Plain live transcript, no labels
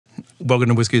Welcome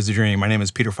to Whiskey is the Journey. My name is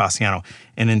Peter Fasciano,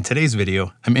 and in today's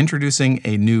video, I'm introducing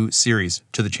a new series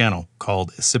to the channel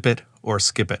called Sip It or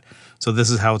Skip It. So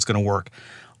this is how it's going to work.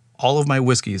 All of my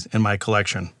whiskeys in my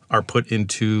collection are put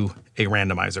into a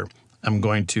randomizer. I'm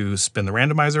going to spin the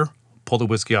randomizer, pull the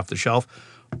whiskey off the shelf,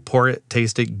 pour it,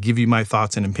 taste it, give you my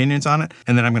thoughts and opinions on it,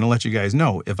 and then I'm going to let you guys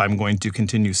know if I'm going to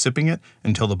continue sipping it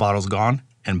until the bottle's gone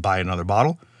and buy another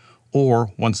bottle,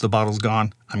 or once the bottle's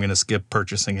gone, I'm going to skip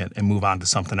purchasing it and move on to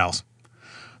something else.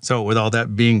 So with all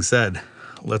that being said,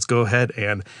 let's go ahead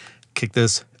and kick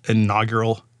this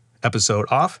inaugural episode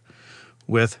off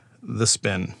with the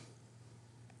spin.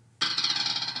 All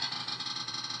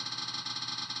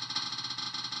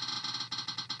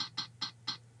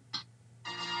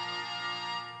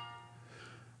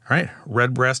right,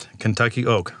 Redbreast Kentucky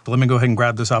Oak. Let me go ahead and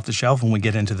grab this off the shelf when we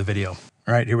get into the video.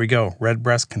 All right, here we go,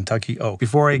 Redbreast Kentucky Oak.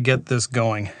 Before I get this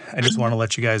going, I just want to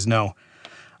let you guys know,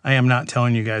 I am not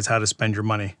telling you guys how to spend your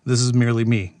money. This is merely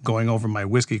me going over my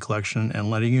whiskey collection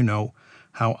and letting you know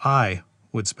how I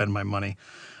would spend my money.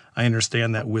 I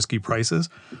understand that whiskey prices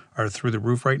are through the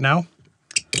roof right now.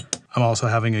 I'm also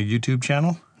having a YouTube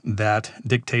channel that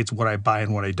dictates what I buy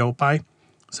and what I don't buy.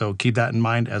 So keep that in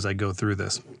mind as I go through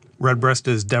this. Redbreast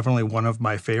is definitely one of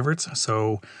my favorites.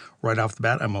 So right off the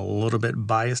bat, I'm a little bit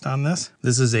biased on this.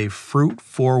 This is a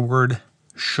fruit-forward,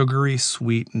 sugary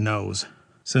sweet nose.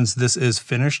 Since this is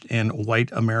finished in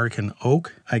white American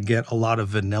oak, I get a lot of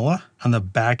vanilla. On the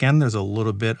back end, there's a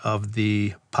little bit of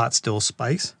the pot still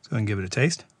spice. Let's go ahead and give it a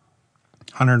taste.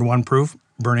 101 proof,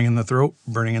 burning in the throat,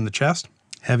 burning in the chest.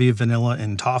 Heavy vanilla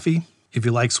and toffee. If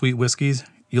you like sweet whiskeys,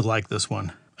 you'll like this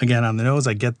one. Again, on the nose,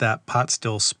 I get that pot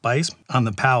still spice. On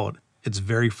the palate, it's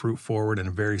very fruit forward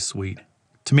and very sweet.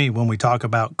 To me, when we talk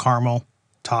about caramel,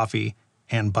 toffee,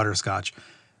 and butterscotch,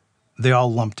 they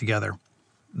all lump together.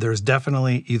 There's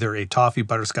definitely either a toffee,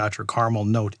 butterscotch, or caramel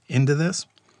note into this.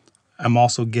 I'm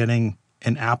also getting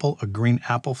an apple, a green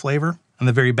apple flavor. On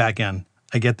the very back end,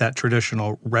 I get that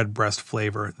traditional Redbreast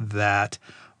flavor, that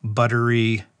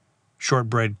buttery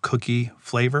shortbread cookie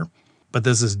flavor, but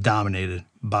this is dominated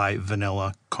by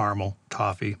vanilla, caramel,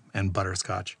 toffee, and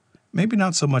butterscotch. Maybe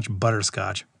not so much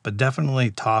butterscotch, but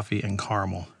definitely toffee and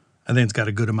caramel. I think it's got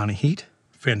a good amount of heat,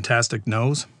 fantastic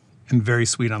nose, and very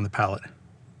sweet on the palate.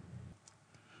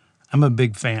 I'm a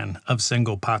big fan of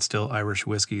single pot still Irish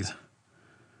whiskeys.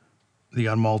 The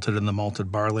unmalted and the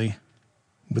malted barley,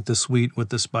 with the sweet, with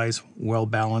the spice, well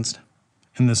balanced,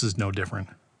 and this is no different.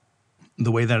 The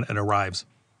way that it arrives,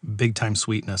 big time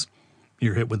sweetness.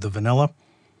 You're hit with the vanilla,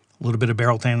 a little bit of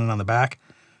barrel tannin on the back,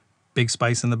 big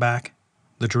spice in the back,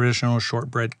 the traditional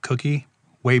shortbread cookie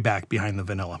way back behind the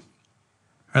vanilla.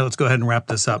 All right, let's go ahead and wrap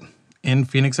this up. In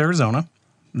Phoenix, Arizona,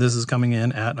 this is coming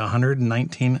in at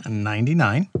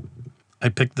 $119.99. I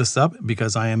picked this up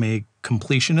because I am a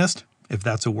completionist, if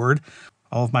that's a word.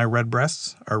 All of my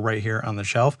Redbreasts are right here on the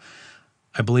shelf.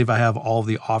 I believe I have all of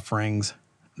the offerings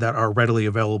that are readily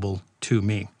available to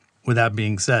me. With that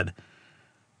being said,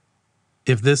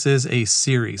 if this is a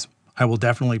series, I will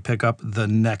definitely pick up the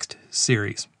next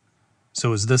series.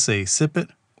 So is this a sip it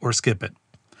or skip it?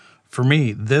 For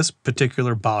me, this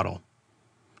particular bottle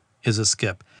is a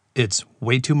skip. It's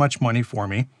way too much money for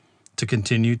me to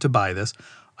continue to buy this.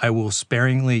 I will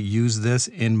sparingly use this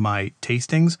in my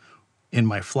tastings, in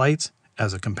my flights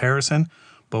as a comparison.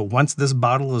 But once this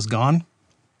bottle is gone,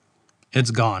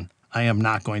 it's gone. I am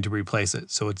not going to replace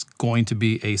it. So it's going to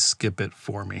be a skip it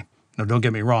for me. Now, don't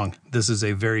get me wrong. This is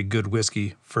a very good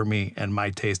whiskey for me and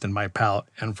my taste and my palate.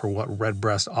 And for what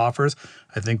Redbreast offers,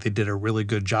 I think they did a really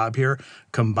good job here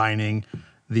combining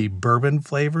the bourbon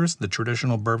flavors, the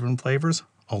traditional bourbon flavors,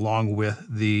 along with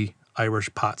the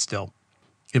Irish pot still.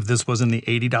 If this was in the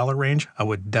 $80 range, I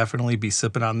would definitely be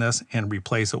sipping on this and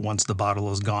replace it once the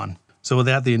bottle is gone. So with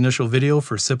that, the initial video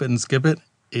for Sip It and Skip It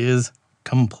is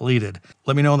completed.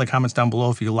 Let me know in the comments down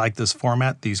below if you like this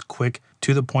format, these quick,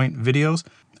 to-the-point videos.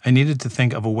 I needed to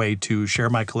think of a way to share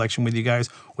my collection with you guys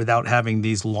without having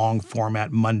these long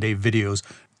format Monday videos.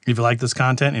 If you like this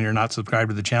content and you're not subscribed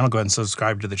to the channel, go ahead and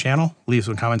subscribe to the channel. Leave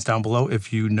some comments down below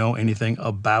if you know anything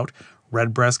about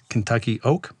Redbreast Kentucky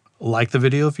Oak. Like the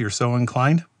video if you're so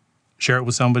inclined. Share it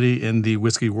with somebody in the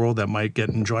whiskey world that might get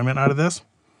enjoyment out of this.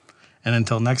 And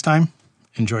until next time,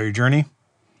 enjoy your journey.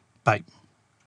 Bye.